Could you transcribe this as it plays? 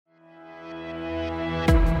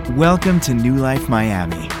Welcome to New Life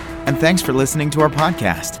Miami, and thanks for listening to our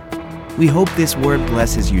podcast. We hope this word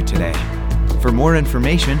blesses you today. For more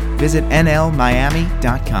information, visit nlmiami.com.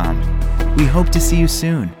 We hope to see you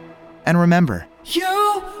soon. And remember, you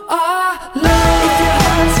are love. If your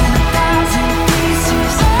heart's in 1,000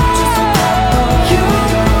 pieces, just remember you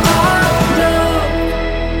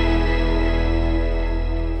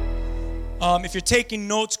are love. If you're taking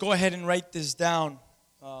notes, go ahead and write this down.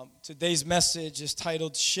 Today's message is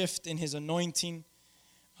titled Shift in His Anointing.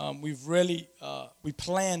 We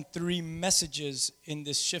planned 3 messages in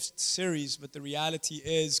this Shift series, but the reality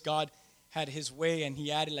is God had His way and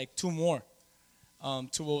He added like 2 more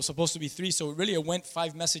to what was supposed to be 3. So it went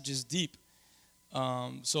 5 messages deep.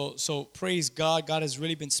 So praise God. God has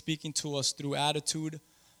really been speaking to us through attitude,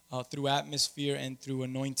 through atmosphere, and through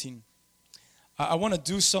anointing. I want to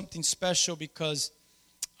do something special because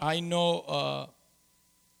I know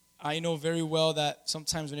very well that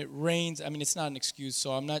sometimes when it rains, it's not an excuse,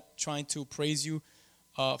 so I'm not trying to praise you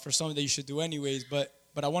for something that you should do anyways, but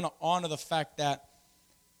I want to honor the fact that,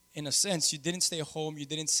 in a sense, you didn't stay home, you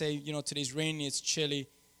didn't say, today's rainy, it's chilly,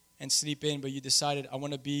 and sleep in, but you decided, I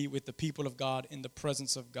want to be with the people of God, in the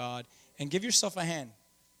presence of God, and give yourself a hand.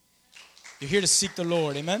 You're here to seek the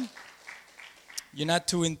Lord, amen? You're not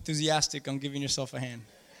too enthusiastic on giving yourself a hand.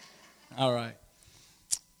 All right.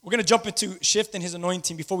 We're going to jump into Shift in His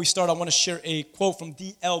Anointing. Before we start, I want to share a quote from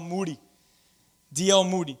D.L. Moody. D.L.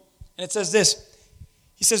 Moody. And it says this.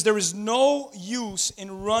 He says, "There is no use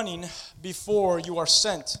in running before you are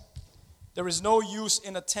sent. There is no use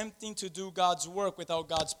in attempting to do God's work without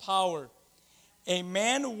God's power. A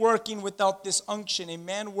man working without this unction, a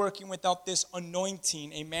man working without this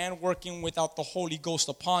anointing, a man working without the Holy Ghost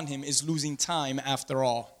upon him is losing time after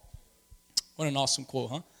all." What an awesome quote,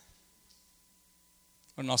 huh?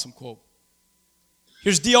 What an awesome quote.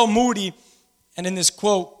 Here's D.L. Moody, and in this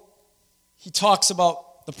quote, he talks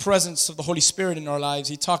about the presence of the Holy Spirit in our lives.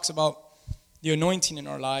 He talks about the anointing in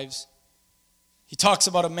our lives. He talks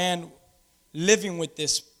about a man living with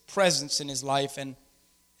this presence in his life, and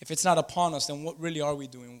if it's not upon us, then what really are we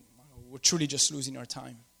doing? We're truly just losing our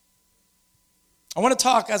time. I want to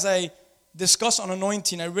talk, as I discuss on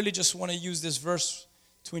anointing, I really just want to use this verse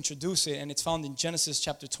to introduce it, and it's found in Genesis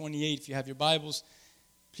chapter 28. If you have your Bibles,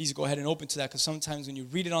 please go ahead and open to that, because sometimes when you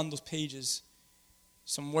read it on those pages,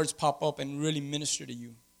 some words pop up and really minister to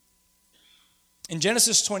you. In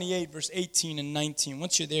Genesis 28, verse 18 and 19,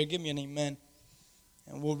 once you're there, give me an amen,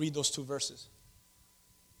 and we'll read those 2 verses.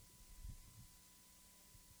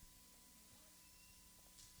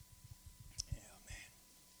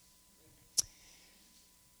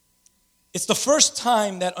 It's the first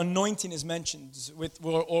time that anointing is mentioned,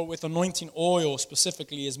 with anointing oil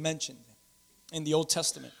specifically is mentioned in the Old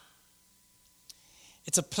Testament.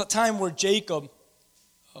 It's a time where Jacob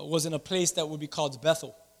was in a place that would be called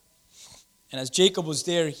Bethel. And as Jacob was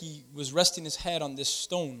there, he was resting his head on this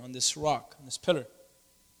stone, on this rock, on this pillar.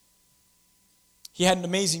 He had an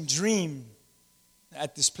amazing dream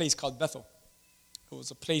at this place called Bethel. It was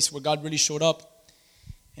a place where God really showed up,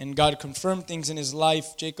 and God confirmed things in his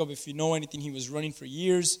life. Jacob, if you know anything, he was running for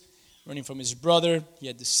years, running from his brother. He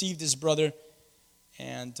had deceived his brother.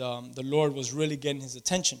 And the Lord was really getting his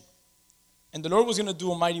attention. And the Lord was going to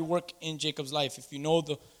do a mighty work in Jacob's life. If you know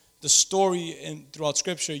the story throughout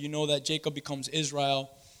Scripture, you know that Jacob becomes Israel.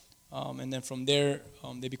 And then from there,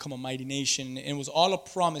 they become a mighty nation. And it was all a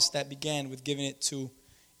promise that began with giving it to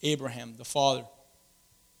Abraham, the father.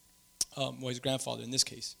 His grandfather in this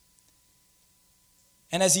case.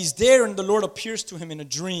 And as he's there and the Lord appears to him in a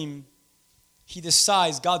dream, he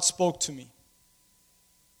decides, God spoke to me.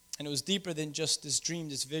 And it was deeper than just this dream,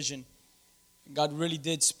 this vision. God really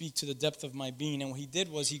did speak to the depth of my being. And what he did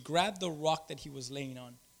was he grabbed the rock that he was laying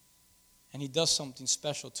on, and he does something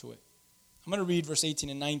special to it. I'm going to read verse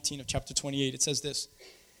 18 and 19 of chapter 28. It says this.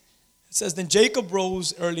 It says, "Then Jacob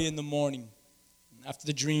rose early in the morning, after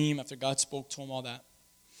the dream, after God spoke to him, all that.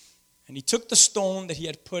 And he took the stone that he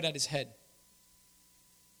had put at his head,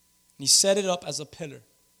 and he set it up as a pillar.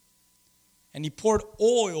 And he poured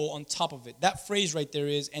oil on top of it." That phrase right there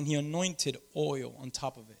is, "and he anointed oil on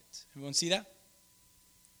top of it." Everyone see that?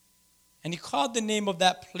 "And he called the name of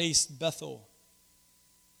that place Bethel.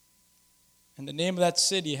 And the name of that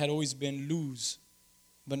city had always been Luz,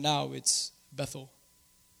 but now it's Bethel."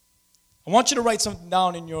 I want you to write something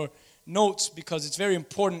down in your notes, because it's very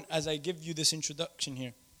important as I give you this introduction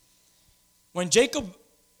here. When Jacob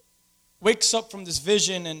wakes up from this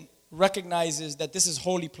vision and recognizes that this is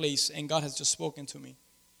holy place and God has just spoken to me,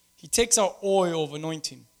 he takes out oil of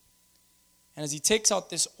anointing. And as he takes out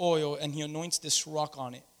this oil and he anoints this rock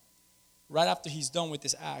on it, right after he's done with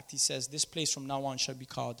this act, he says, this place from now on shall be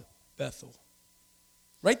called Bethel.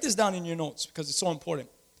 Write this down in your notes because it's so important.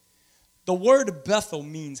 The word Bethel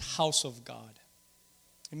means house of God.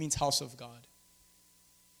 It means house of God.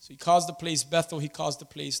 So he calls the place Bethel. He calls the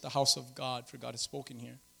place the house of God, for God has spoken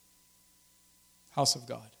here. House of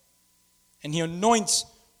God. And he anoints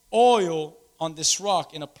oil on this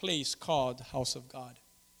rock in a place called house of God.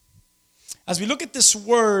 As we look at this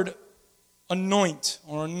word anoint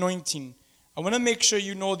or anointing, I want to make sure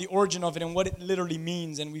you know the origin of it and what it literally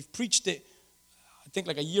means. And we've preached it, I think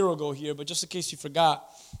like a year ago here, but just in case you forgot,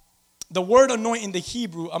 the word anoint in the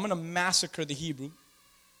Hebrew, I'm going to massacre the Hebrew.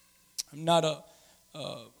 I'm not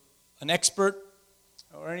an expert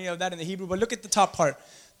or any of that in the Hebrew, but look at the top part.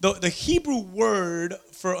 The Hebrew word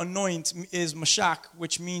for anoint is mashak,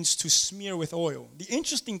 which means to smear with oil. The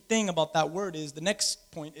interesting thing about that word is, the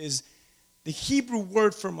next point is, the Hebrew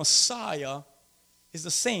word for Messiah is the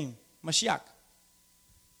same, Mashiach,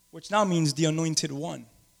 which now means the anointed one.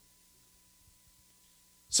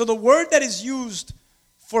 So the word that is used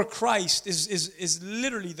for Christ is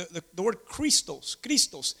literally the word Christos.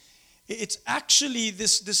 It's actually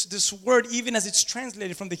this word, even as it's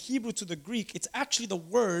translated from the Hebrew to the Greek, it's actually the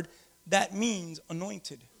word that means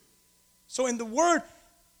anointed. So in the word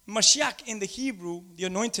Mashiach in the Hebrew, the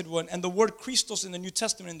anointed one, and the word Christos in the New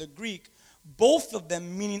Testament in the Greek, both of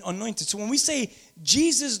them meaning anointed. So when we say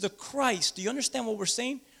Jesus the Christ, do you understand what we're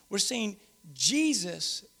saying? We're saying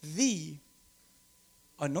Jesus the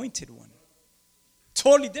anointed one.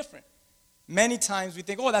 Totally different. Many times we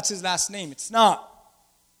think, oh, that's his last name. It's not.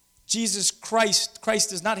 Jesus Christ.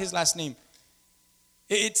 Christ is not his last name.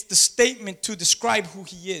 It's the statement to describe who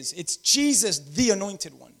he is. It's Jesus the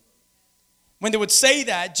anointed one. When they would say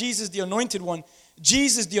that, Jesus the anointed one,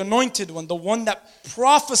 the one that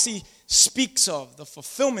prophecy speaks of, the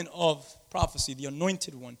fulfillment of prophecy, the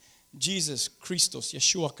anointed one, Jesus Christos,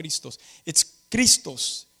 Yeshua Christos. It's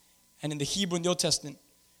Christos. And in the Hebrew, in the Old Testament,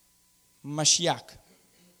 Mashiach.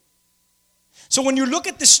 So when you look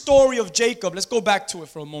at the story of Jacob, let's go back to it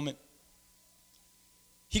for a moment.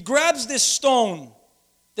 He grabs this stone,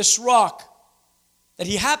 this rock, that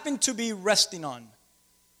he happened to be resting on.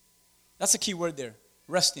 That's the key word there,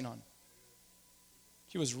 resting on.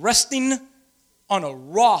 He was resting on a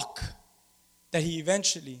rock that he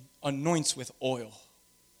eventually anoints with oil.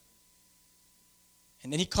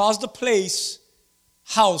 And then he calls the place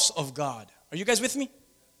house of God. Are you guys with me?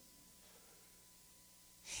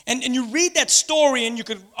 And you read that story and you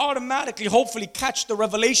could automatically, hopefully, catch the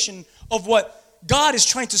revelation of what God is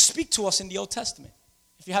trying to speak to us in the Old Testament,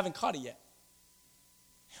 if you haven't caught it yet.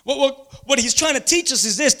 What he's trying to teach us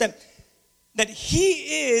is this, that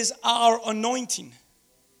he is our anointing.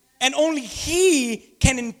 And only he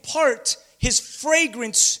can impart his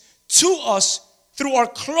fragrance to us through our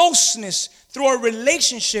closeness, through our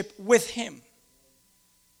relationship with him.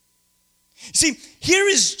 See, here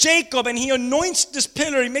is Jacob, and he anoints this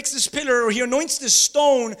pillar, he makes this pillar, or he anoints this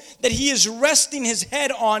stone that he is resting his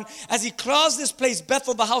head on as he calls this place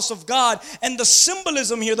Bethel, the house of God. And the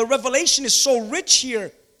symbolism here, the revelation is so rich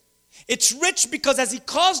here. It's rich because as he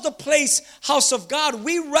calls the place house of God,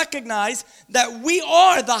 we recognize that we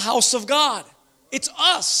are the house of God. It's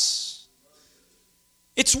us.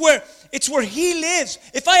 It's where he lives.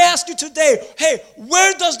 If I ask you today, hey,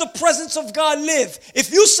 where does the presence of God live?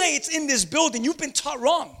 If you say it's in this building, you've been taught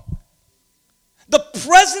wrong. The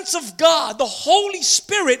presence of God, the Holy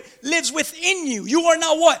Spirit, lives within you. You are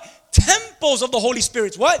now what? Temples of the Holy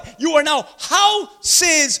Spirit. What? You are now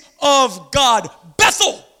houses of God.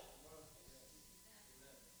 Bethel.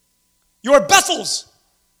 You are Bethels.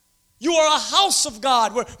 You are a house of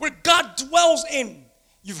God where God dwells in.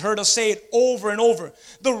 You've heard us say it over and over.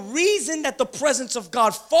 The reason that the presence of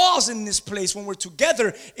God falls in this place when we're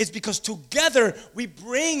together is because together we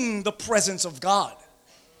bring the presence of God.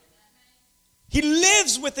 He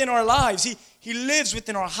lives within our lives. He lives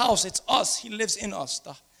within our house. It's us. He lives in us.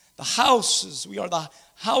 The houses. We are the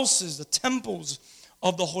houses, the temples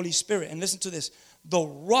of the Holy Spirit. And listen to this. The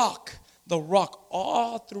rock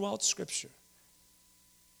all throughout Scripture,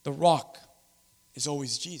 the rock is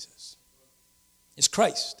always Jesus. It's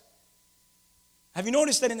Christ. Have you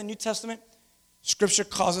noticed that in the New Testament, Scripture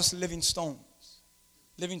calls us living stones?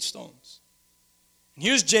 Living stones. And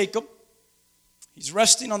here's Jacob. He's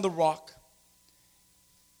resting on the rock.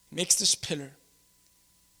 He makes this pillar.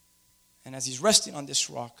 And as he's resting on this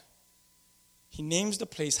rock, he names the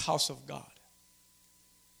place House of God.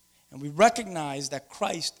 And we recognize that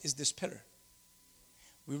Christ is this pillar.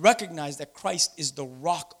 We recognize that Christ is the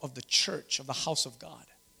rock of the church, of the house of God.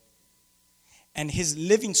 And his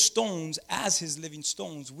living stones, as his living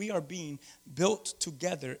stones, we are being built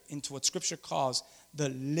together into what Scripture calls the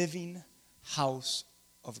living house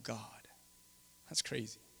of God. That's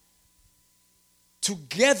crazy.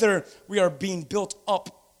 Together, we are being built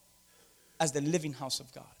up as the living house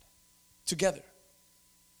of God. Together.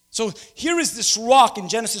 So here is this rock in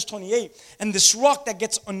Genesis 28, and this rock that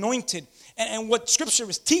gets anointed. And what Scripture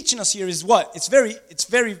is teaching us here is what? It's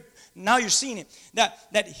very, now you're seeing it.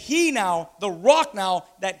 That he now, the rock now,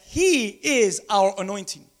 that he is our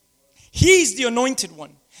anointing. He's the anointed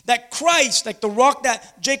one. That Christ, like the rock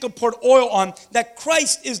that Jacob poured oil on, that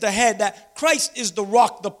Christ is the head, that Christ is the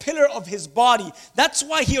rock, the pillar of his body. That's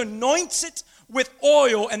why he anoints it with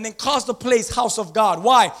oil and then calls the place house of God.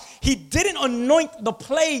 Why? He didn't anoint the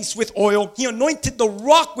place with oil. He anointed the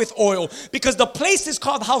rock with oil, because the place is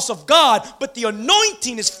called house of God, but the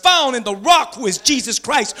anointing is found in the rock, who is Jesus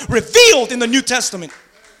Christ, revealed in the New Testament.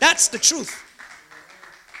 That's the truth.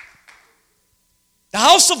 The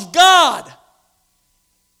house of God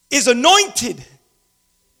is anointed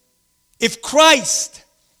if Christ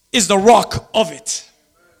is the rock of it.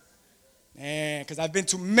 Because I've been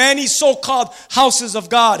to many so-called houses of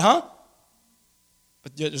God,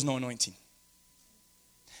 but there's no anointing.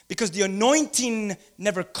 Because the anointing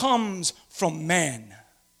never comes from man.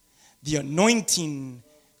 The anointing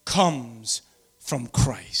comes from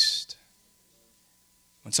Christ.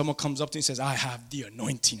 When someone comes up to you and says, I have the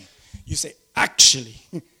anointing, you say, actually,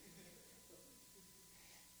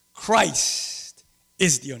 Christ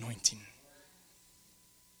is the anointing.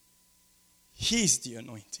 He's the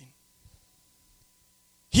anointing.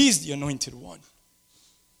 He's the anointed one.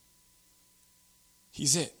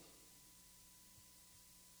 He's it.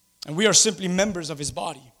 And we are simply members of his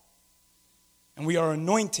body. And we are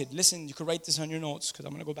anointed. Listen, you could write this on your notes, because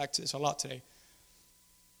I'm going to go back to this a lot today.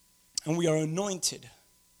 And we are anointed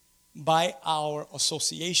by our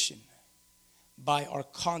association, by our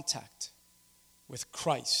contact with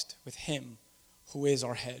Christ, with him who is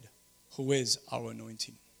our head, who is our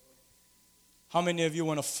anointing. How many of you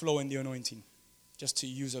want to flow in the anointing? Just to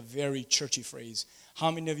use a very churchy phrase.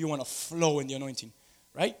 How many of you want to flow in the anointing?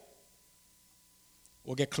 Right?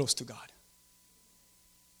 We'll get close to God.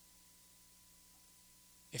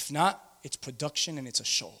 If not, it's production and it's a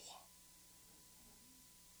show.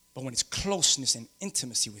 But when it's closeness and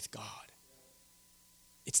intimacy with God,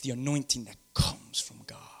 it's the anointing that comes from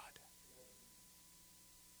God.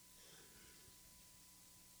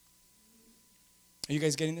 Are you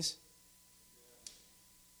guys getting this?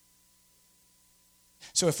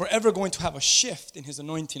 So if we're ever going to have a shift in his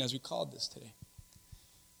anointing, as we called this today,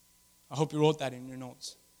 I hope you wrote that in your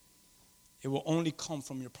notes. It will only come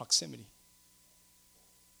from your proximity.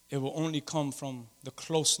 It will only come from the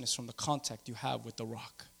closeness, from the contact you have with the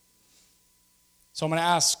rock. So I'm going to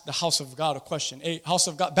ask the house of God a question. Hey, house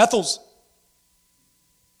of God, Bethels.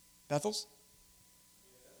 Bethels?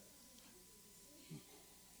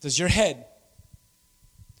 Does your head,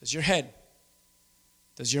 does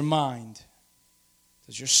your mind,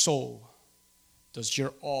 does your soul, does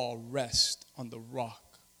your all rest on the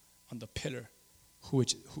rock, on the pillar, who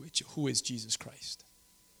is Jesus Christ?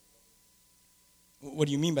 What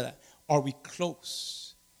do you mean by that? Are we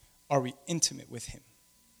close? Are we intimate with him?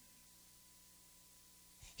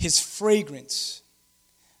 His fragrance,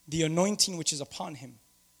 the anointing which is upon him,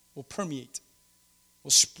 will permeate,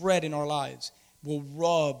 will spread in our lives, will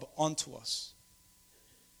rub onto us.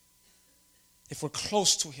 If we're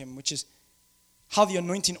close to him, which is how the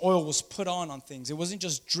anointing oil was put on things. It wasn't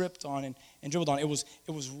just dripped on and dribbled on. It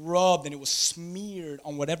was rubbed and it was smeared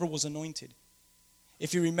on whatever was anointed.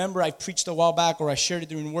 If you remember, I preached a while back, or I shared it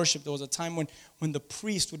during worship, there was a time when the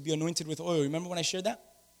priest would be anointed with oil. Remember when I shared that?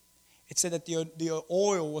 It said that the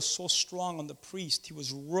oil was so strong on the priest, he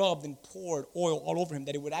was rubbed and poured oil all over him,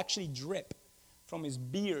 that it would actually drip from his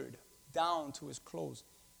beard down to his clothes.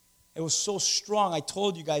 It was so strong. I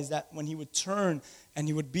told you guys that when he would turn and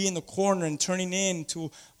he would be in the corner and turning in to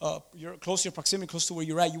close to your proximity, close to where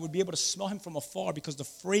you're at, you would be able to smell him from afar, because the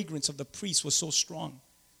fragrance of the priest was so strong.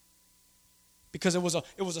 Because it was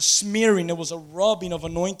a smearing, it was a rubbing of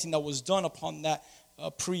anointing that was done upon that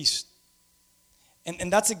priest.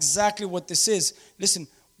 And that's exactly what this is. Listen,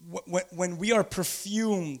 when we are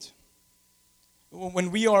perfumed,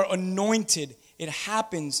 when we are anointed, it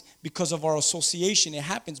happens because of our association. It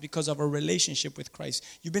happens because of our relationship with Christ.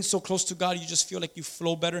 You've been so close to God, you just feel like you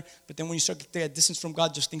flow better. But then when you start to get a distance from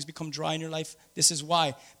God, just things become dry in your life. This is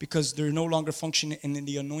why. Because they're no longer functioning in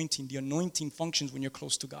the anointing. The anointing functions when you're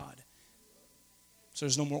close to God. So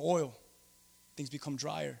there's no more oil. Things become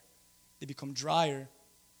drier. They become drier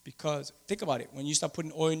because, think about it. When you start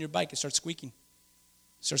putting oil in your bike, it starts squeaking.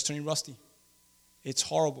 It starts turning rusty. It's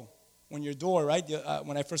horrible. When your door, right?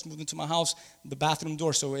 When I first moved into my house, the bathroom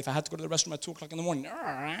door. So if I had to go to the restroom at 2 o'clock in the morning,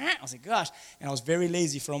 I was like, gosh. And I was very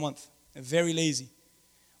lazy for a month. Very lazy.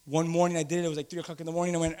 One morning I did it. It was like 3 o'clock in the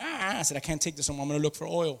morning. I went, I said, I can't take this anymore. I'm going to look for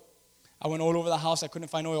oil. I went all over the house. I couldn't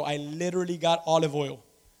find oil. I literally got olive oil.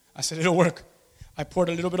 I said, it'll work. I poured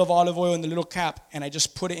a little bit of olive oil in the little cap, and I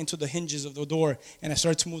just put it into the hinges of the door, and I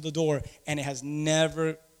started to move the door, and it has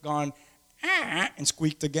never gone and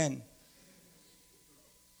squeaked again.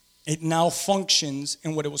 It now functions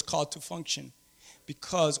in what it was called to function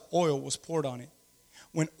because oil was poured on it.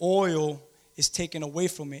 When oil is taken away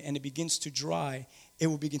from it and it begins to dry, it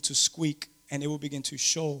will begin to squeak, and it will begin to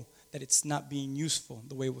show that it's not being useful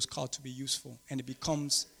the way it was called to be useful, and it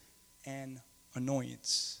becomes an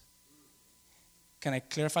annoyance. Can I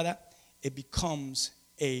clarify that? It becomes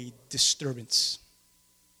a disturbance.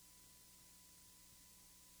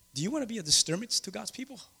 Do you want to be a disturbance to God's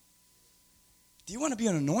people? Do you want to be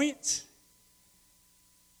an annoyance?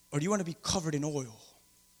 Or do you want to be covered in oil?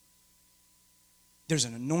 There's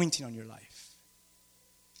an anointing on your life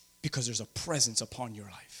because there's a presence upon your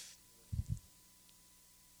life.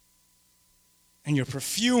 And you're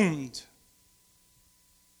perfumed.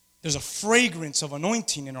 There's a fragrance of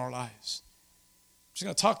anointing in our lives. I'm just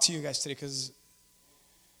going to talk to you guys today because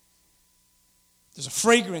there's a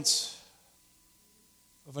fragrance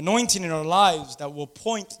of anointing in our lives that will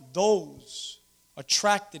point those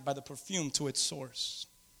attracted by the perfume to its source.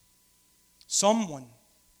 Someone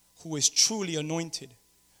who is truly anointed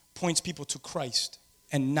points people to Christ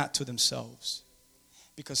and not to themselves.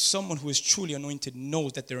 Because someone who is truly anointed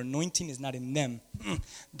knows that their anointing is not in them.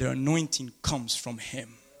 Their anointing comes from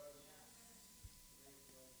Him.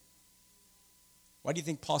 Why do you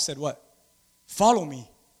think Paul said what? Follow me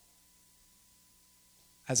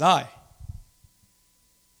as I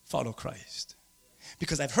follow Christ.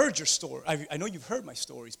 Because I've heard your story. I know you've heard my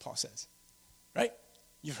stories, Paul says. Right?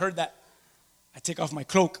 You've heard that I take off my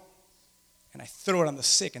cloak and I throw it on the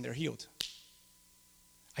sick and they're healed.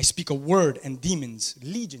 I speak a word and demons,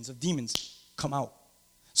 legions of demons, come out.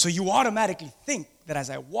 So you automatically think that as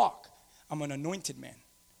I walk, I'm an anointed man.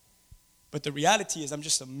 But the reality is I'm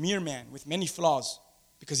just a mere man with many flaws,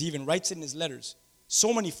 because he even writes it in his letters.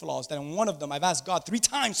 So many flaws that in one of them I've asked God 3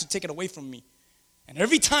 times to take it away from me. And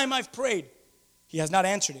every time I've prayed, He has not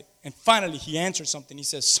answered it. And finally He answered something. He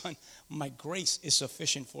says, son, my grace is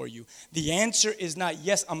sufficient for you. The answer is not,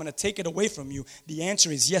 yes, I'm going to take it away from you. The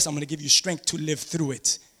answer is, yes, I'm going to give you strength to live through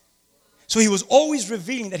it. So He was always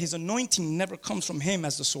revealing that His anointing never comes from Him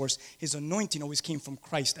as the source. His anointing always came from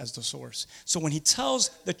Christ as the source. So when He tells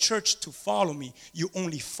the church to follow me, you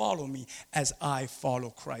only follow me as I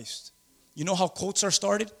follow Christ. You know how cults are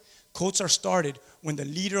started? Cults are started when the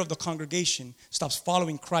leader of the congregation stops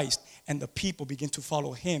following Christ and the people begin to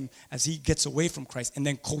follow him as he gets away from Christ, and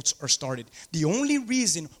then cults are started. The only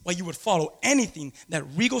reason why you would follow anything that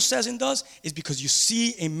Regal says and does is because you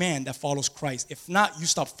see a man that follows Christ. If not, you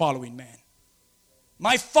stop following man.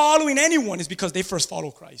 My following anyone is because they first follow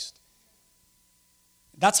Christ.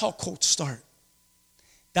 That's how cults start.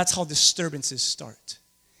 That's how disturbances start.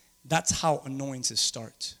 That's how annoyances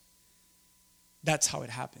start. That's how it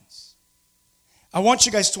happens. I want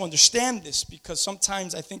you guys to understand this because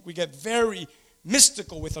sometimes I think we get very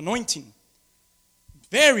mystical with anointing.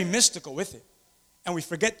 Very mystical with it. And we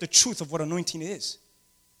forget the truth of what anointing is.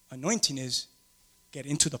 Anointing is get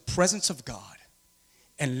into the presence of God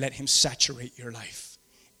and let Him saturate your life.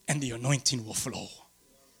 And the anointing will flow.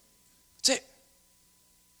 That's it.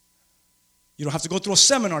 You don't have to go through a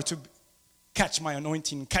seminar to catch my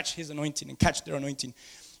anointing, catch his anointing, and catch their anointing.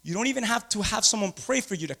 You don't even have to have someone pray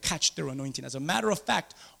for you to catch their anointing. As a matter of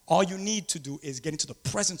fact, all you need to do is get into the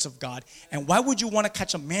presence of God. And why would you want to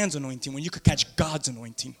catch a man's anointing when you could catch God's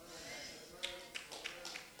anointing?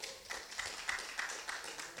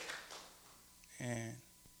 And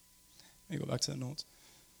let me go back to the notes.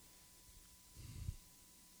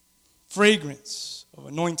 Fragrance of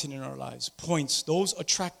anointing in our lives points those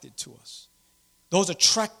attracted to us, those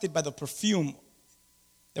attracted by the perfume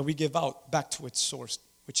that we give out, back to its source,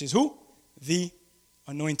 which is who? The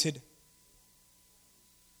anointed.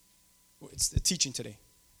 It's the teaching today.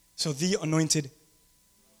 So the anointed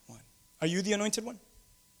one. Are you the anointed one?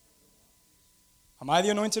 Am I the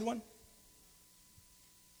anointed one?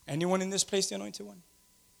 Anyone in this place the anointed one?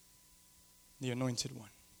 The anointed one.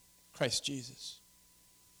 Christ Jesus.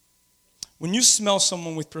 When you smell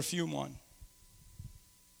someone with perfume on,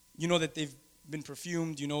 you know that they've been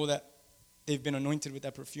perfumed. You know that they've been anointed with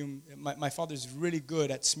that perfume. My father's really good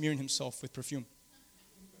at smearing himself with perfume.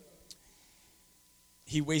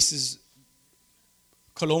 He wastes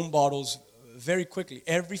cologne bottles very quickly.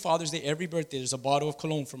 Every Father's Day, every birthday, there's a bottle of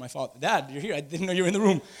cologne for my father. Dad, you're here. I didn't know you were in the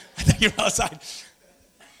room. I thought you were outside.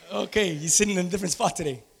 Okay, he's sitting in a different spot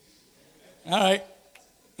today. All right.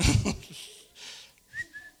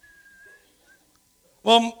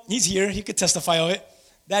 Well, he's here. He could testify of it.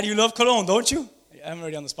 Dad, you love cologne, don't you? I'm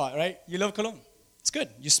already on the spot, right? You love cologne. It's good.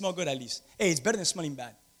 You smell good at least. Hey, it's better than smelling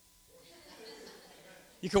bad.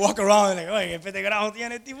 You can walk around and like, oye, este carajo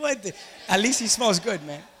tiene tipo este. At least he smells good,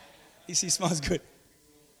 man. At least he smells good.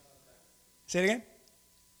 Say it again.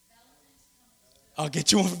 I'll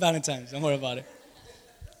get you one for Valentine's. Don't worry about it.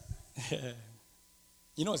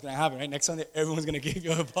 You know what's going to happen, right? Next Sunday, everyone's going to give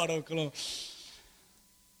you a bottle of cologne.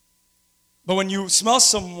 But when you smell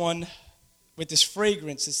someone with this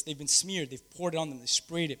fragrance, they've been smeared, they've poured it on them, they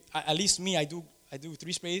sprayed it. At least me, I do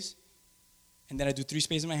 3 sprays, and then I do 3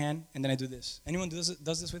 sprays in my hand, and then I do this. Anyone does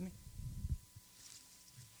this with me?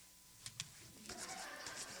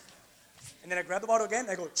 And then I grab the bottle again,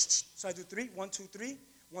 I go, so I do 3, 1, 2, 3,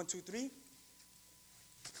 1, 2, 3.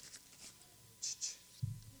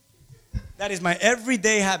 That is my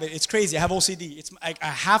everyday habit. It's crazy. I have OCD. I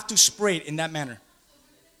have to spray it in that manner.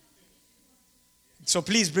 So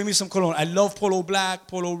please bring me some cologne. I love Polo Black,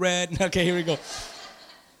 Polo Red. Okay, here we go.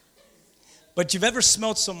 But you've ever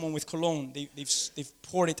smelled someone with cologne? They've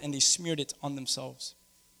poured it and they smeared it on themselves.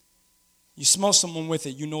 You smell someone with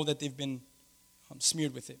it, you know that they've been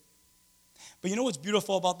smeared with it. But you know what's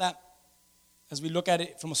beautiful about that? As we look at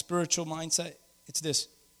it from a spiritual mindset, it's this.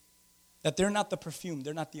 That they're not the perfume,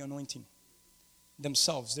 they're not the anointing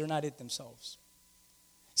themselves. They're not it themselves.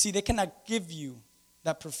 See, they cannot give you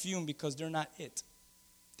that perfume because they're not it.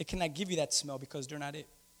 They cannot give you that smell because they're not it.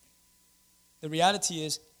 The reality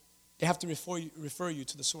is, they have to refer you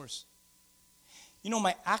to the source. You know,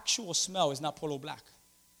 my actual smell is not Polo Black,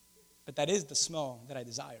 but that is the smell that I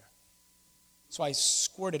desire. So I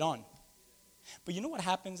squirt it on. But you know what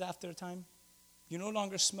happens after a time? You no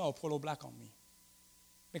longer smell Polo Black on me.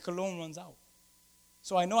 The cologne runs out.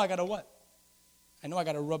 So I know I got to what? I know I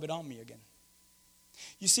got to rub it on me again.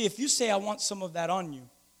 You see, if you say I want some of that on you,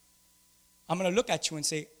 I'm going to look at you and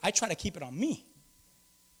say, I try to keep it on me.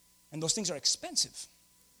 And those things are expensive.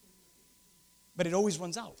 But it always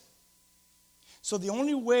runs out. So the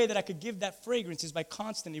only way that I could give that fragrance is by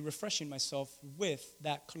constantly refreshing myself with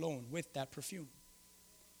that cologne, with that perfume.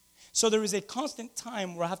 So there is a constant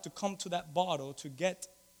time where I have to come to that bottle to get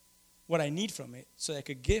what I need from it so that it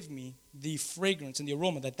could give me the fragrance and the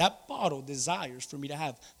aroma that that bottle desires for me to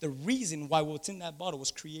have. The reason why what's in that bottle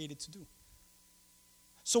was created to do.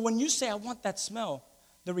 So when you say, I want that smell,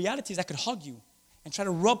 the reality is I could hug you and try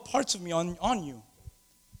to rub parts of me on you.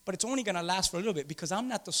 But it's only going to last for a little bit because I'm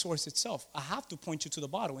not the source itself. I have to point you to the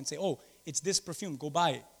bottle and say, oh, it's this perfume. Go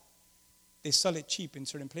buy it. They sell it cheap in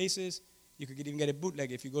certain places. You could even get a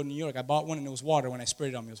bootleg if you go to New York. I bought one and it was water when I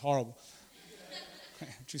sprayed it on me. It was horrible.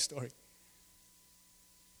 True story.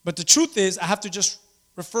 But the truth is, I have to just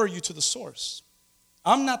refer you to the source.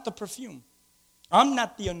 I'm not the perfume. I'm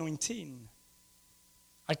not the anointing.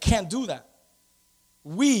 I can't do that.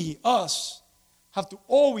 We, us, have to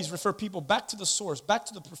always refer people back to the source, back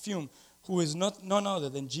to the perfume, who is none other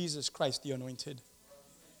than Jesus Christ, the anointed.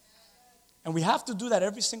 And we have to do that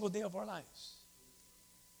every single day of our lives.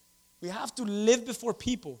 We have to live before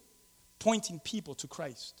people, pointing people to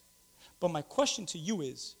Christ. But my question to you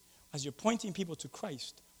is, as you're pointing people to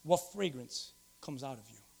Christ, what fragrance comes out of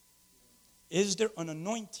you? Is there an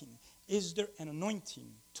anointing? Is there an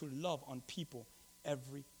anointing to love on people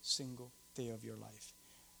every single day of your life?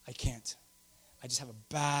 I can't. I just have a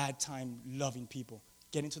bad time loving people.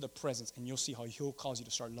 Get into the presence and you'll see how he'll cause you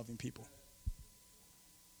to start loving people.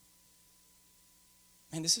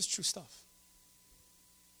 Man, this is true stuff.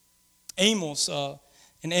 Amos,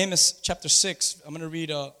 in Amos chapter 6, I'm going to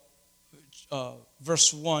read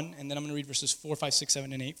verse 1, and then I'm going to read verses 4, 5, 6,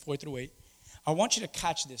 7, and 8, 4 through 8. I want you to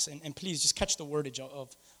catch this, and please just catch the wordage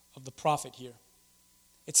of the prophet here.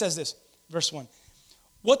 It says this, verse 1.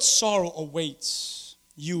 What sorrow awaits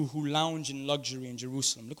you who lounge in luxury in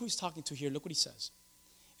Jerusalem? Look who he's talking to here. Look what he says.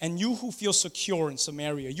 And you who feel secure in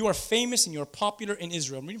Samaria. You are famous and you are popular in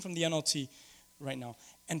Israel. I'm reading from the NLT right now.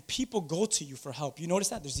 And people go to you for help. You notice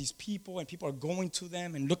that? There's these people and people are going to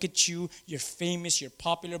them and look at you. You're famous, you're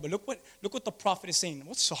popular. But look what the prophet is saying.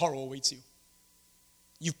 What sorrow awaits you?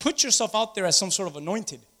 You put yourself out there as some sort of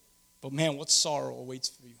anointed. But man, what sorrow awaits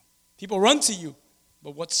for you? People run to you.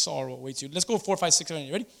 But what sorrow awaits you? Let's go 4, 5, 6, 7.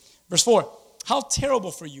 You ready? Verse 4. How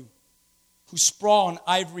terrible for you who sprawl on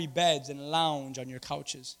ivory beds and lounge on your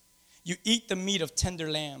couches. You eat the meat of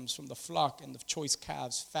tender lambs from the flock and the choice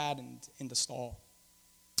calves fattened in the stall.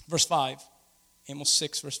 Verse 5, Amos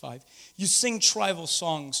 6, verse 5. You sing tribal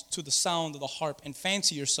songs to the sound of the harp and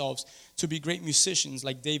fancy yourselves to be great musicians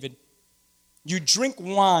like David. You drink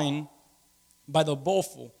wine by the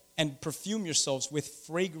bowlful and perfume yourselves with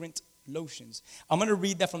fragrant lotions. I'm going to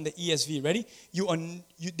read that from the ESV. Ready?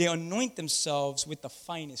 They anoint themselves with the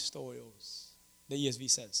finest oils, the ESV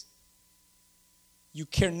says. You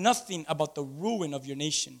care nothing about the ruin of your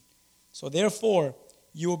nation. So therefore,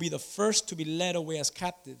 you will be the first to be led away as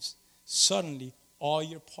captives. Suddenly, all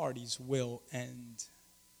your parties will end.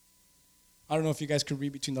 I don't know if you guys could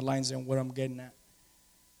read between the lines there and what I'm getting at.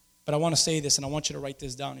 But I want to say this, and I want you to write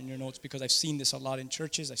this down in your notes, because I've seen this a lot in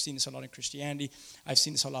churches. I've seen this a lot in Christianity. I've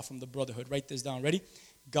seen this a lot from the brotherhood. Write this down. Ready?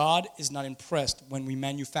 God is not impressed when we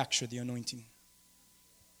manufacture the anointing.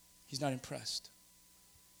 He's not impressed.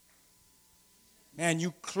 Man,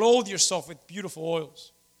 you clothe yourself with beautiful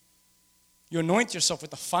oils. You anoint yourself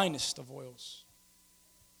with the finest of oils.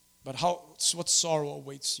 But what sorrow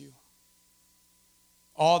awaits you?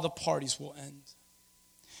 All the parties will end.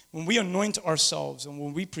 When we anoint ourselves and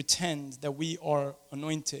when we pretend that we are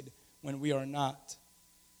anointed when we are not,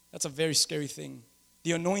 that's a very scary thing.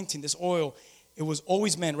 The anointing, this oil, it was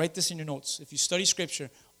always meant, write this in your notes, if you study scripture,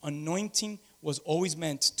 anointing was always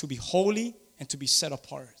meant to be holy and to be set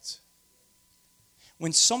apart.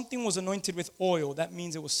 When something was anointed with oil, that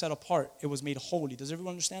means it was set apart. It was made holy. Does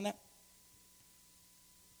everyone understand that?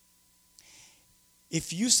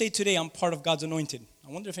 If you say today, I'm part of God's anointed,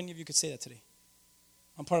 I wonder if any of you could say that today.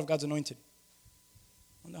 I'm part of God's anointed.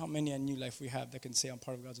 I wonder how many in New Life we have that can say I'm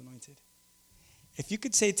part of God's anointed. If you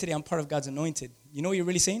could say today, I'm part of God's anointed, you know what you're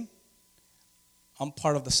really saying? I'm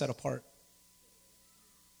part of the set apart.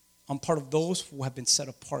 I'm part of those who have been set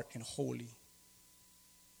apart and holy.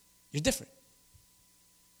 You're different.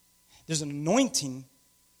 There's an anointing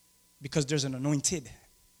because there's an anointed.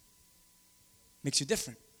 Makes you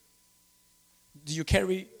different. Do you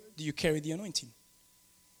carry the anointing?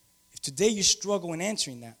 If today you struggle in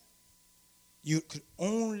answering that, you could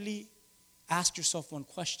only ask yourself one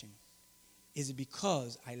question. Is it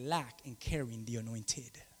because I lack in carrying the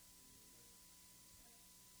anointed?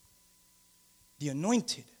 The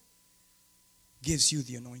anointed gives you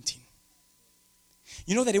the anointing.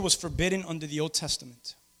 You know that it was forbidden under the Old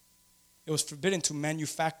Testament. It was forbidden to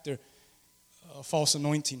manufacture a false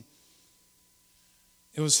anointing.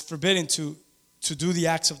 It was forbidden to do the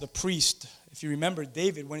acts of the priest. If you remember,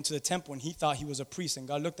 David went into the temple and he thought he was a priest. And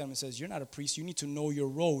God looked at him and says, you're not a priest. You need to know your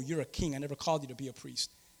role. You're a king. I never called you to be a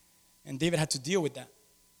priest. And David had to deal with that.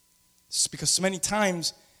 It's because so many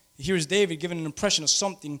times, here's David giving an impression of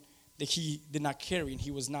something that he did not carry and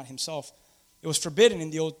he was not himself. It was forbidden in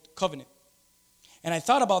the Old Covenant. And I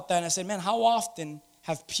thought about that and I said, man, how often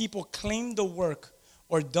have people claimed the work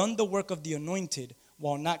or done the work of the anointed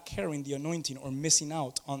while not carrying the anointing or missing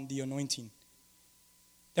out on the anointing?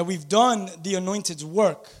 That we've done the anointed's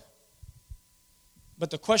work.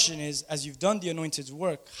 But the question is, as you've done the anointed's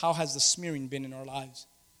work, how has the smearing been in our lives?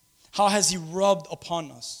 How has he rubbed upon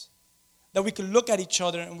us? That we could look at each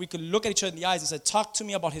other and we could look at each other in the eyes and say, talk to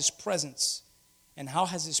me about his presence. And how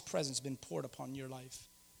has his presence been poured upon your life?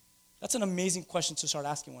 That's an amazing question to start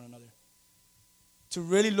asking one another. To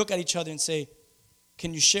really look at each other and say,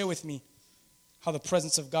 can you share with me how the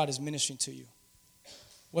presence of God is ministering to you?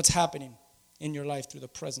 What's happening in your life through the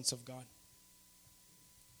presence of God?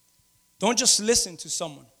 Don't just listen to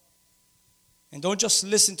someone. And don't just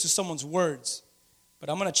listen to someone's words. But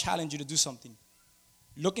I'm going to challenge you to do something.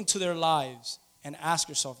 Look into their lives and ask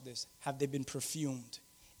yourself this. Have they been perfumed?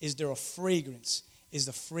 Is there a fragrance? Is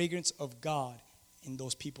the fragrance of God in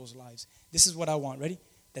those people's lives? This is what I want. Ready?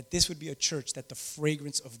 That this would be a church that the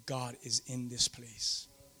fragrance of God is in this place.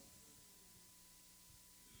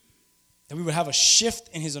 That we would have a shift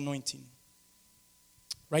in his anointing.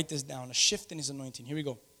 Write this down. A shift in his anointing. Here we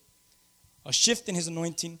go. A shift in his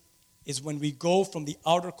anointing is when we go from the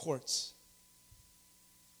outer courts.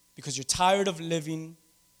 Because you're tired of living.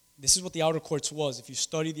 This is what the outer courts was. If you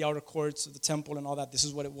study the outer courts of the temple and all that, this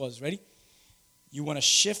is what it was. Ready? You want to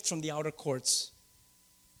shift from the outer courts.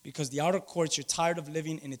 Because the outer courts, you're tired of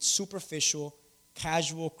living in its superficial,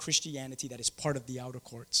 casual Christianity that is part of the outer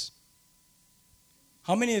courts.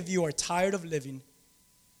 How many of you are tired of living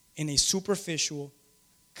in a superficial,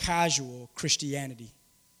 casual Christianity?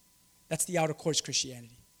 That's the outer courts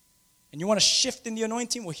Christianity. And you want to shift in the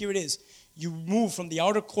anointing? Well, here it is. You move from the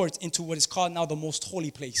outer courts into what is called now the most holy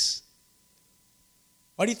place.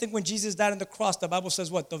 Why do you think when Jesus died on the cross, the Bible says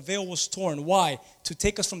what? The veil was torn. Why? To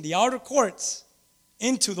take us from the outer courts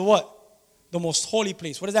into the what? The most holy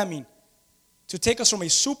place. What does that mean? To take us from a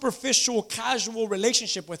superficial, casual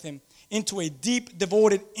relationship with him into a deep,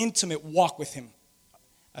 devoted, intimate walk with him.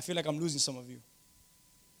 I feel like I'm losing some of you.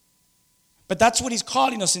 But that's what he's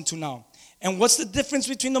calling us into now. And what's the difference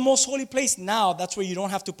between the most holy place? Now, that's where you don't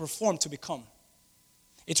have to perform to become.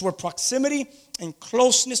 It's where proximity and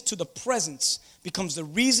closeness to the presence becomes the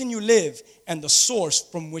reason you live and the source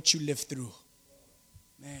from which you live through.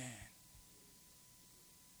 Man.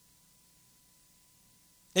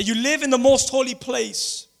 That you live in the most holy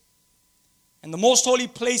place. And the most holy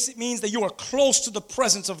place, it means that you are close to the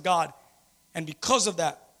presence of God. And because of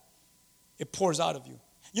that, it pours out of you.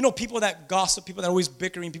 You know, people that gossip, people that are always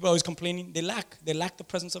bickering, people that are always complaining, they lack the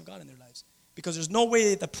presence of God in their lives. Because there's no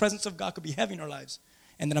way that the presence of God could be heavy in our lives.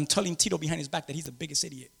 And then I'm telling Tito behind his back that he's the biggest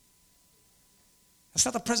idiot. That's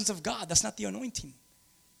not the presence of God. That's not the anointing.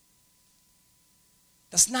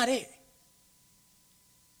 That's not it.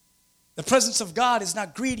 The presence of God is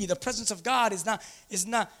not greedy. The presence of God is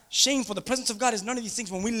not shameful. The presence of God is none of these things.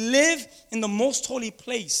 When we live in the most holy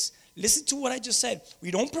place, listen to what I just said.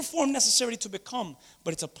 We don't perform necessarily to become,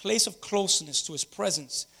 but it's a place of closeness to his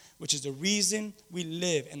presence, which is the reason we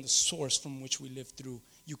live and the source from which we live through.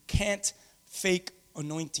 You can't fake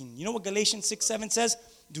anointing. You know what Galatians 6:7 says?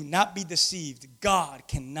 Do not be deceived. God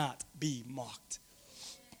cannot be mocked.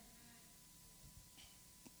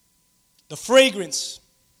 The fragrance,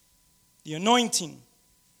 the anointing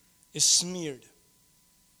is smeared.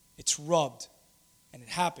 It's rubbed. And it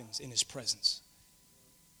happens in his presence.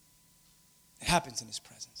 It happens in his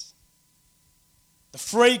presence. The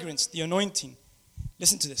fragrance, the anointing,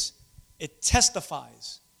 listen to this. It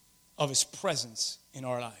testifies of his presence in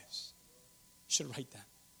our lives. You should write that.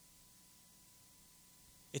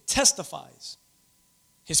 It testifies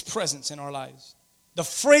his presence in our lives. The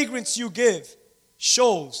fragrance you give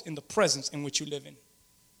shows in the presence in which you live in.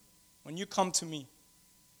 When you come to me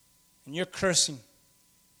and you're cursing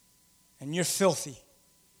and you're filthy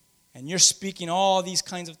and you're speaking all these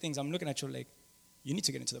kinds of things, I'm looking at your leg. You need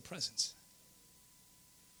to get into the presence.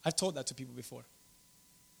 I've told that to people before.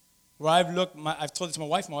 Where I've told it to my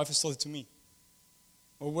wife has told it to me.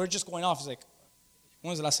 Where we're just going off, it's like, when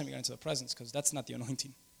was the last time you got into the presence? Because that's not the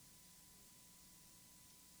anointing.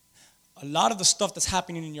 A lot of the stuff that's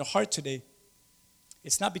happening in your heart today,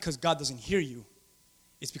 it's not because God doesn't hear you.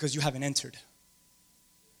 It's because you haven't entered.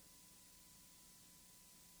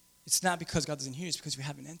 It's not because God doesn't hear you. It's because you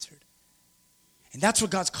haven't entered. And that's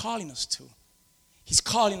what God's calling us to. He's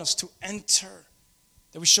calling us to enter.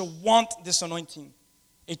 That we shall want this anointing.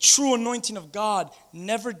 A true anointing of God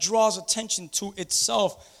never draws attention to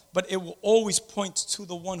itself, but it will always point to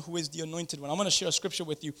the one who is the anointed one. I'm going to share a scripture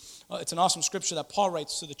with you. It's an awesome scripture that Paul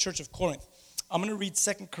writes to the church of Corinth. I'm going to read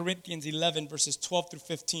 2 Corinthians 11, verses 12 through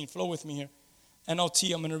 15. Flow with me here.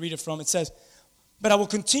 NLT, I'm going to read it from. It says, but I will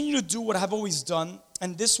continue to do what I have always done,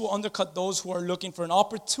 and this will undercut those who are looking for an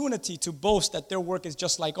opportunity to boast that their work is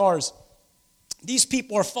just like ours. These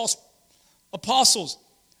people are false apostles.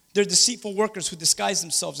 They're deceitful workers who disguise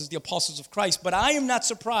themselves as the apostles of Christ. But I am not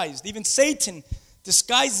surprised. Even Satan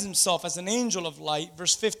disguises himself as an angel of light.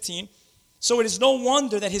 Verse 15. So it is no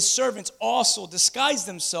wonder that his servants also disguise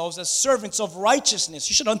themselves as servants of righteousness.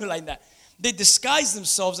 You should underline that. They disguise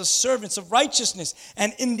themselves as servants of righteousness.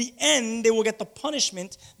 And in the end, they will get the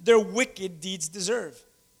punishment their wicked deeds deserve.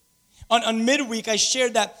 On midweek, I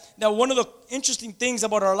shared that one of the interesting things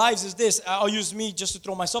about our lives is this. I'll use me just to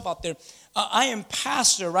throw myself out there. I am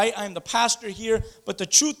pastor, right? I am the pastor here. But the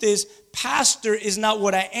truth is, pastor is not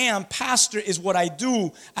what I am. Pastor is what I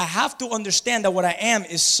do. I have to understand that what I am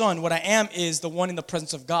is son. What I am is the one in the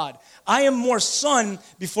presence of God. I am more son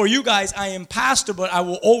before you guys. I am pastor, but I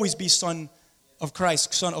will always be son of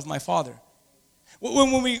Christ, son of my Father.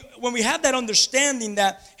 When we have that understanding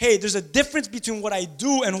that, hey, there's a difference between what I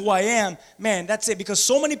do and who I am, man, that's it. Because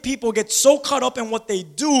so many people get so caught up in what they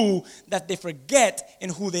do that they forget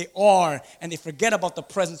in who they are and they forget about the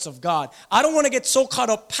presence of God. I don't want to get so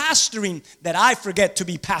caught up pastoring that I forget to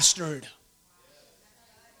be pastored.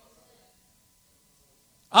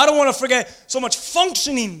 I don't want to forget so much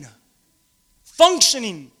functioning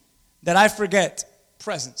that I forget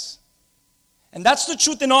presence. And that's the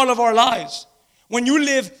truth in all of our lives. When you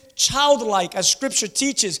live childlike, as Scripture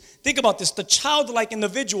teaches, think about this, the childlike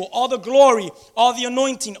individual, all the glory, all the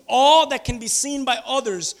anointing, all that can be seen by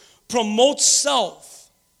others promotes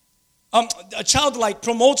self. A childlike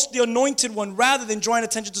promotes the anointed one rather than drawing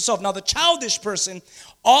attention to self. Now, the childish person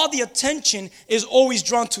all the attention is always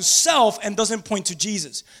drawn to self and doesn't point to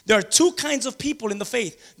Jesus. There are two kinds of people in the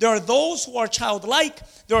faith. There are those who are childlike.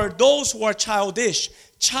 There are those who are childish.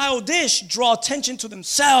 Childish draw attention to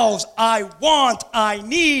themselves. I want, I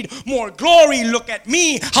need more glory. Look at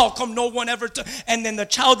me. How come no one ever... And then the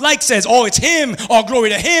childlike says, oh, it's him. All glory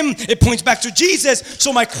to him. It points back to Jesus.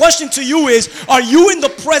 So my question to you is, are you in the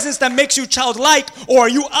presence that makes you childlike, or are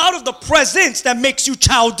you out of the presence that makes you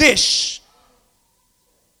childish?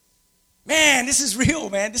 Man, this is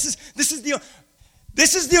real, man. This is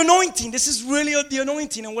the anointing. This is really the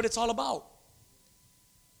anointing and what it's all about.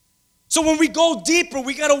 So when we go deeper,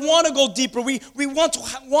 we gotta want to go deeper. We want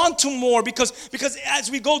to more because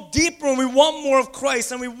as we go deeper and we want more of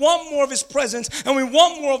Christ and we want more of His presence and we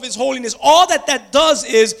want more of His holiness, all that does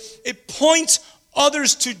is it points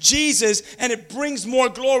others to Jesus and it brings more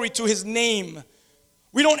glory to His name.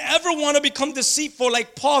 We don't ever want to become deceitful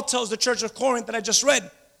like Paul tells the church of Corinth that I just read.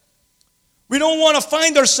 We don't want to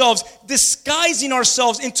find ourselves disguising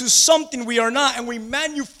ourselves into something we are not, and we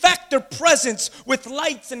manufacture presence with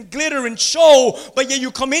lights and glitter and show, but yet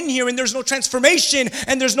you come in here and there's no transformation,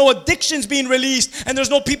 and there's no addictions being released, and there's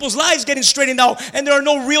no people's lives getting straightened out, and there are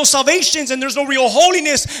no real salvations, and there's no real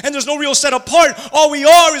holiness, and there's no real set apart. All we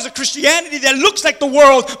are is a Christianity that looks like the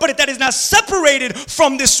world, but that is not separated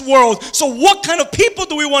from this world. So what kind of people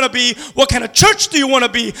do we want to be? What kind of church do you want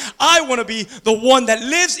to be? I want to be the one that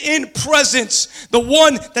lives in presence. The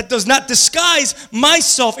one that does not disguise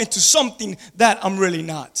myself into something that I'm really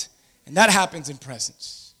not. And that happens in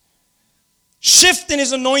presence. Shift in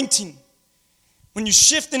His anointing. When you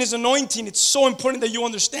shift in His anointing, it's so important that you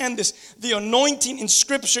understand this. The anointing in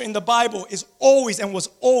Scripture, in the Bible, is always and was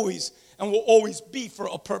always and will always be for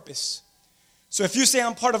a purpose. So if you say,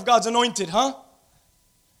 I'm part of God's anointed,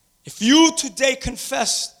 if you today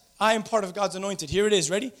confess, I am part of God's anointed, here it is,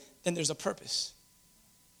 ready? Then there's a purpose.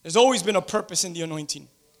 There's always been a purpose in the anointing.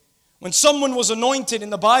 When someone was anointed in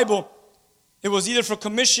the Bible, it was either for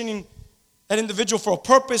commissioning that individual for a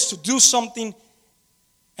purpose to do something.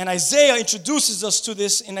 And Isaiah introduces us to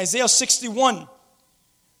this in Isaiah 61.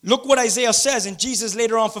 Look what Isaiah says, and Jesus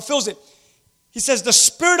later on fulfills it. He says, the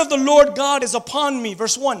Spirit of the Lord God is upon me,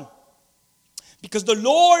 verse 1. Because the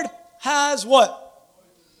Lord has what?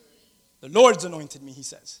 The Lord's anointed me, he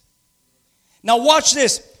says. Now watch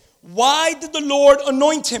this. Why did the Lord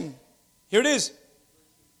anoint him? Here it is.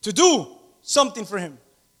 To do something for him.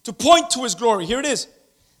 To point to His glory. Here it is.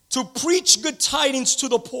 To preach good tidings to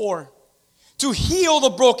the poor. To heal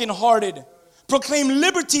the brokenhearted. Proclaim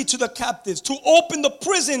liberty to the captives. To open the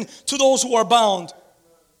prison to those who are bound.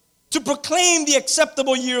 To proclaim the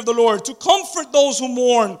acceptable year of the Lord. To comfort those who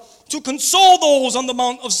mourn. To console those on the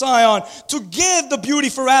Mount of Zion. To give the beauty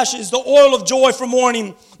for ashes. The oil of joy for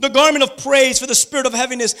mourning. The garment of praise for the spirit of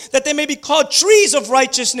heaviness. That they may be called trees of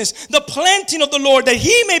righteousness. The planting of the Lord, that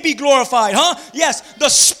He may be glorified. Yes, the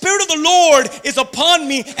Spirit of the Lord is upon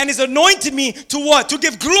me and has anointed me to what? To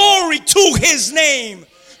give glory to His name.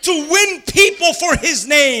 To win people for His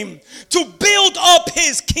name. To build up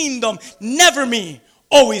His kingdom. Never me,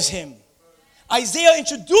 always Him. Isaiah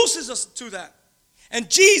introduces us to that. And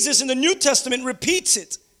Jesus in the New Testament repeats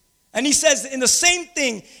it. And He says in the same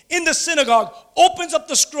thing in the synagogue, opens up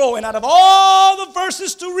the scroll, and out of all the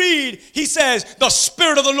verses to read, He says, the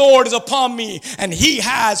Spirit of the Lord is upon me, and He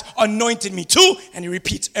has anointed me too. And He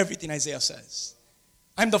repeats everything Isaiah says.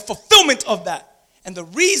 I'm the fulfillment of that. And the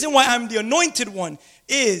reason why I'm the anointed one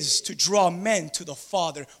is to draw men to the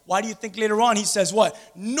Father. Why do you think later on He says what?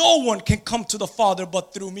 No one can come to the Father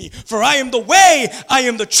but through me. For I am the way, I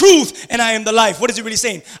am the truth, and I am the life. What is He really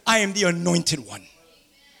saying? I am the anointed one.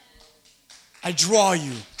 I draw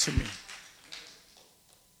you to me.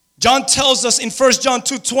 John tells us in 1 John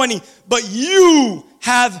 2:20, but you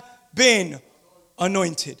have been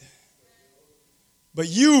anointed. But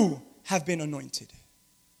you have been anointed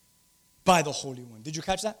by the Holy One. Did you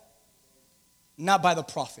catch that? Not by the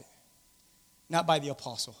prophet. Not by the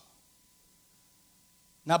apostle.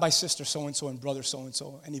 Not by sister so-and-so and brother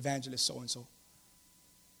so-and-so and evangelist so-and-so.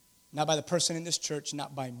 Not by the person in this church,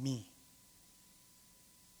 not by me.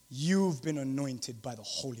 You've been anointed by the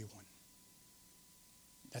Holy One.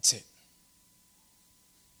 That's it.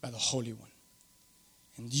 By the Holy One.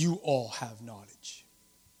 And you all have knowledge.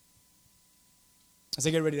 As I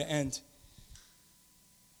get ready to end,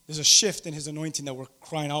 there's a shift in His anointing that we're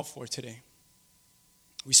crying out for today.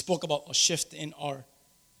 We spoke about a shift in our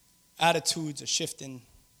attitudes, a shift in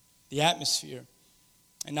the atmosphere,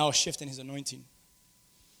 and now a shift in His anointing.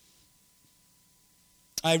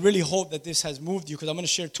 I really hope that this has moved you, because I'm going to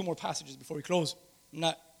share 2 more passages before we close. I'm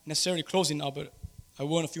not necessarily closing now, but I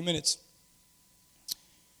will in a few minutes.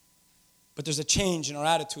 But there's a change in our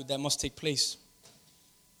attitude that must take place.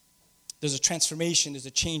 There's a transformation, there's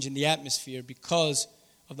a change in the atmosphere because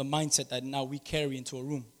of the mindset that now we carry into a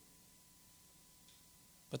room.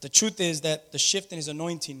 But the truth is that the shift in his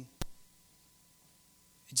anointing,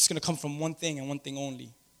 it's just going to come from one thing and one thing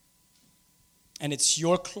only. And it's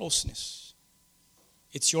your closeness.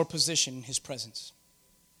 It's your position in his presence.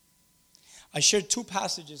 I shared 2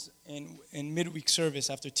 passages in midweek service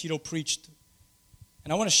after Tito preached.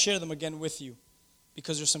 And I want to share them again with you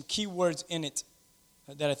because there's some key words in it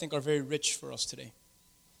that I think are very rich for us today.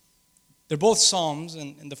 They're both Psalms,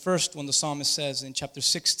 and the first one the psalmist says in chapter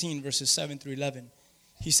 16, verses 7 through 11.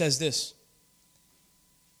 He says this,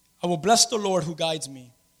 I will bless the Lord who guides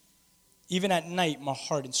me. Even at night, my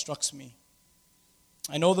heart instructs me.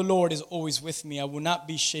 I know the Lord is always with me. I will not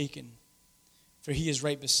be shaken, for he is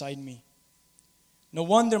right beside me. No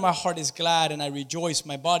wonder my heart is glad and I rejoice.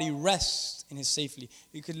 My body rests in his safety.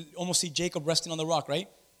 You could almost see Jacob resting on the rock, right?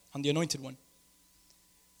 On the anointed one.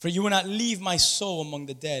 For you will not leave my soul among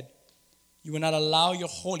the dead. You will not allow your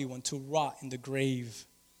Holy One to rot in the grave.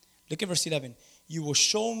 Look at verse 11. You will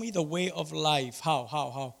show me the way of life.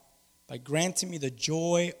 How? By granting me the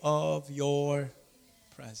joy of your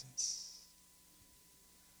presence.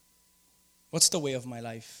 What's the way of my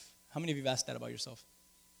life? How many of you have asked that about yourself?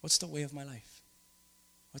 What's the way of my life?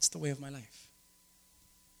 What's the way of my life?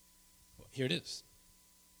 Well, here it is.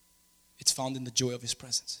 It's found in the joy of his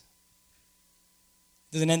presence.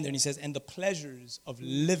 It doesn't end there. And he says, and the pleasures of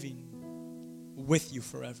living with you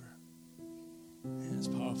forever. Man, it's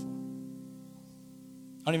powerful.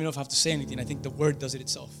 I don't even know if I have to say anything. I think the word does it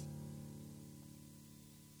itself.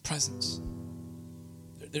 Presence.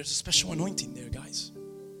 There's a special anointing there, guys.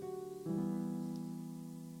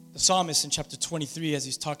 The psalmist in chapter 23, as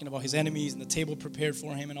he's talking about his enemies and the table prepared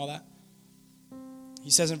for him and all that, he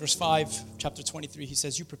says in verse 5, chapter 23, he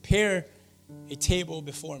says, you prepare a table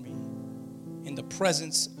before me in the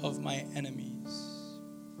presence of my enemies.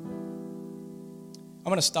 I'm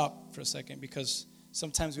going to stop for a second because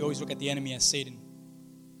sometimes we always look at the enemy as Satan.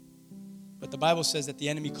 But the Bible says that the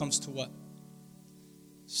enemy comes to what?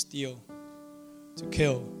 Steal, to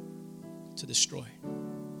kill, to destroy.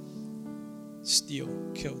 Steal,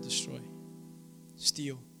 kill, destroy.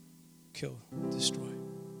 Steal, kill, destroy.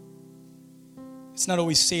 It's not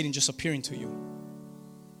always Satan just appearing to you.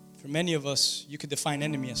 For many of us, you could define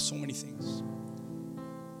enemy as so many things.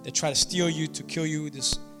 They try to steal you, to kill you,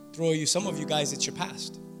 destroy you. Some of you guys, it's your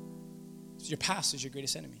past. Your past is your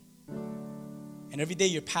greatest enemy. And every day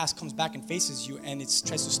your past comes back and faces you and it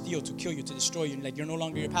tries to steal, to kill you, to destroy you. And like you're no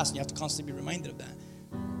longer your past and you have to constantly be reminded of that.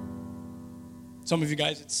 Some of you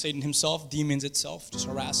guys, it's Satan himself, demons itself, just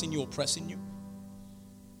harassing you, oppressing you.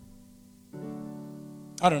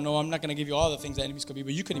 I don't know, I'm not going to give you all the things that enemies could be,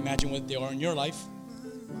 but you can imagine what they are in your life.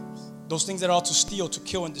 Those things that are all to steal, to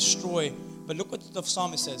kill, and destroy. But look what the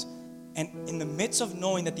psalmist says. And in the midst of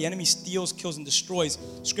knowing that the enemy steals, kills, and destroys,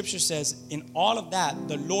 Scripture says, in all of that,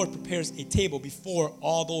 the Lord prepares a table before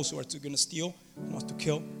all those who are going to steal, who want to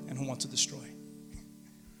kill, and who want to destroy.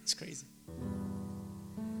 It's crazy.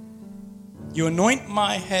 You anoint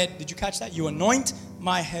my head. Did you catch that? You anoint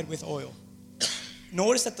my head with oil.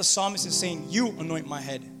 Notice that the psalmist is saying, you anoint my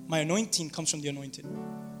head. My anointing comes from the anointed.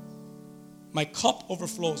 My cup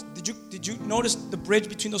overflows. Did you notice the bridge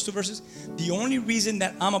between those two verses? The only reason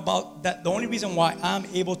that the only reason why I'm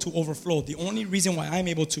able to overflow, the only reason why I'm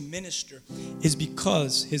able to minister is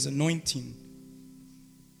because his anointing,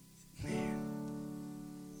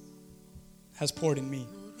 has poured in me.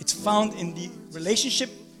 It's found in the relationship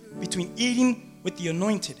between eating with the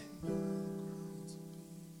anointed.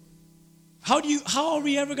 How are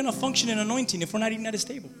we ever going to function in anointing if we're not eating at his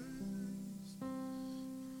table?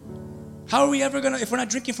 How are we ever going to, if we're not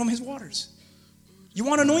drinking from his waters? You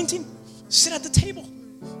want anointing? Sit at the table.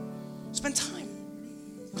 Spend time.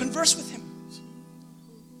 Converse with him.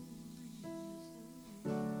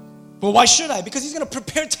 But why should I? Because he's going to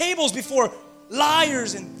prepare tables before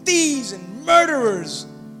liars and thieves and murderers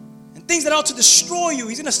and things that ought to destroy you.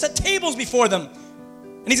 He's going to set tables before them.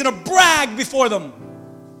 And he's going to brag before them.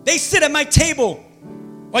 They sit at my table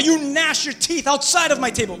while you gnash your teeth outside of my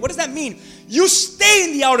table. What does that mean? You stay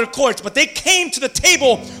in the outer courts, but they came to the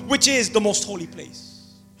table, which is the most holy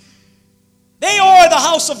place. They are the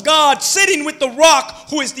house of God, sitting with the rock,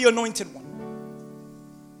 who is the anointed one.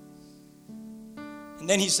 And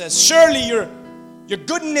then he says, surely your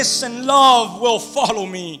goodness and love will follow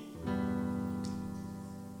me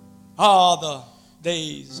all the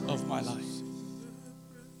days of my life.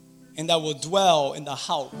 And I will dwell in the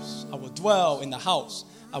house. I will dwell in the house.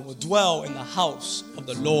 I will dwell in the house of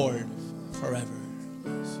the Lord forever.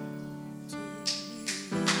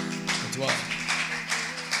 dwell.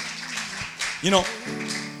 You know,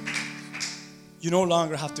 you no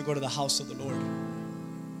longer have to go to the house of the Lord.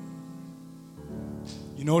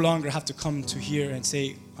 You no longer have to come to here and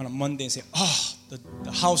say on a Monday and say, oh,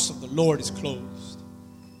 the house of the Lord is closed.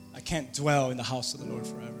 I can't dwell in the house of the Lord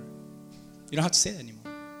forever. You don't have to say that anymore.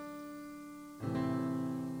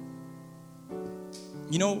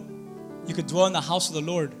 You know, you could dwell in the house of the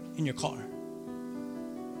Lord in your car,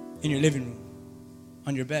 in your living room,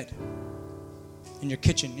 on your bed, in your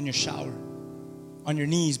kitchen, in your shower, on your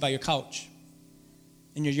knees by your couch,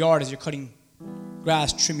 in your yard as you're cutting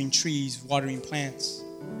grass, trimming trees, watering plants.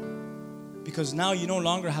 Because now you no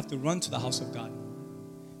longer have to run to the house of God.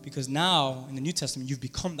 Because now, in the New Testament, you've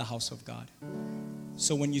become the house of God.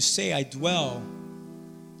 So when you say, I dwell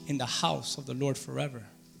in the house of the Lord forever,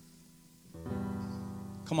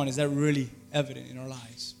 come on, is that really evident in our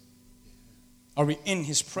lives? Are we in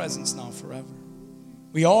His presence now forever?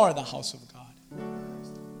 We are the house of God.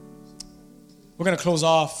 We're going to close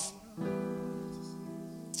off.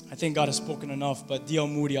 I think God has spoken enough, but D.L.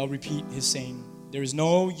 Moody, I'll repeat his saying. There is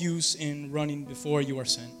no use in running before you are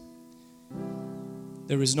sent.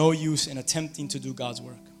 There is no use in attempting to do God's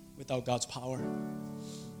work without God's power.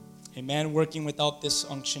 A man working without this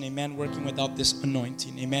unction, a man working without this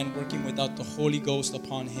anointing, a man working without the Holy Ghost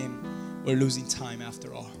upon him, we're losing time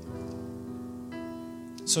after all.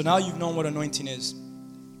 So now you've known what anointing is.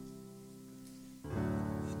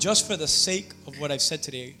 Just for the sake of what I've said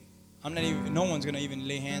today, no one's going to even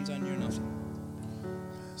lay hands on you or nothing.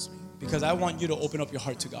 Because I want you to open up your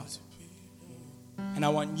heart to God. And I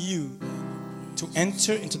want you to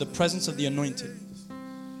enter into the presence of the anointed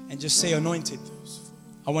and just say, anointed,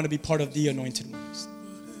 I want to be part of the anointed ones.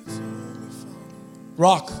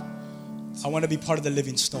 Rock, I want to be part of the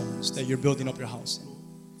living stones that you're building up your house in.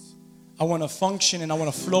 I want to function and I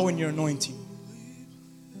want to flow in your anointing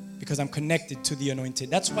because I'm connected to the anointed.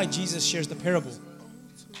 That's why Jesus shares the parable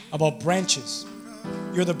about branches.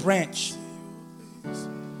 You're the branch.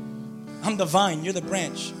 I'm the vine, you're the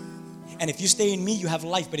branch. And if you stay in me, you have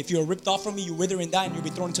life. But if you are ripped off from me, you wither and die and you'll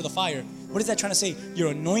be thrown into the fire. What is that trying to say?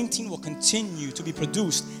 Your anointing will continue to be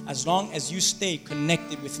produced as long as you stay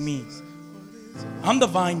connected with me. I'm the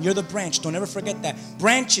vine, you're the branch. Don't ever forget that.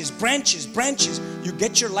 Branches, branches, branches. You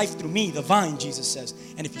get your life through me, the vine, Jesus says.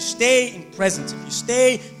 And if you stay in presence, if you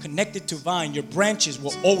stay connected to vine, your branches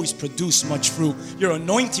will always produce much fruit. Your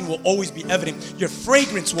anointing will always be evident. Your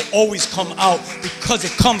fragrance will always come out because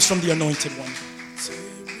it comes from the anointed one.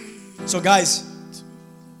 So guys,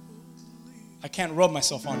 I can't rub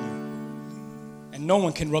myself on you. And no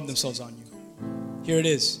one can rub themselves on you. Here it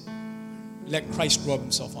is. Let Christ rub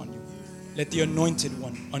himself on you. Let the anointed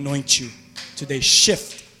one anoint you today.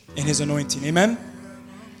 Shift in his anointing. Amen?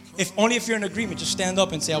 If you're in agreement, just stand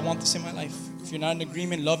up and say, I want this in my life. If you're not in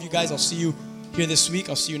agreement, love you guys. I'll see you here this week.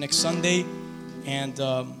 I'll see you next Sunday. And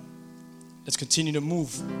let's continue to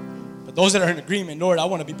move. But those that are in agreement, Lord, I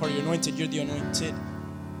want to be part of your anointed. You're the anointed.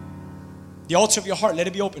 The altar of your heart, let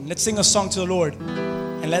it be open. Let's sing a song to the Lord.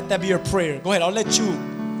 And let that be your prayer. Go ahead, I'll let you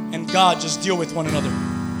and God just deal with one another.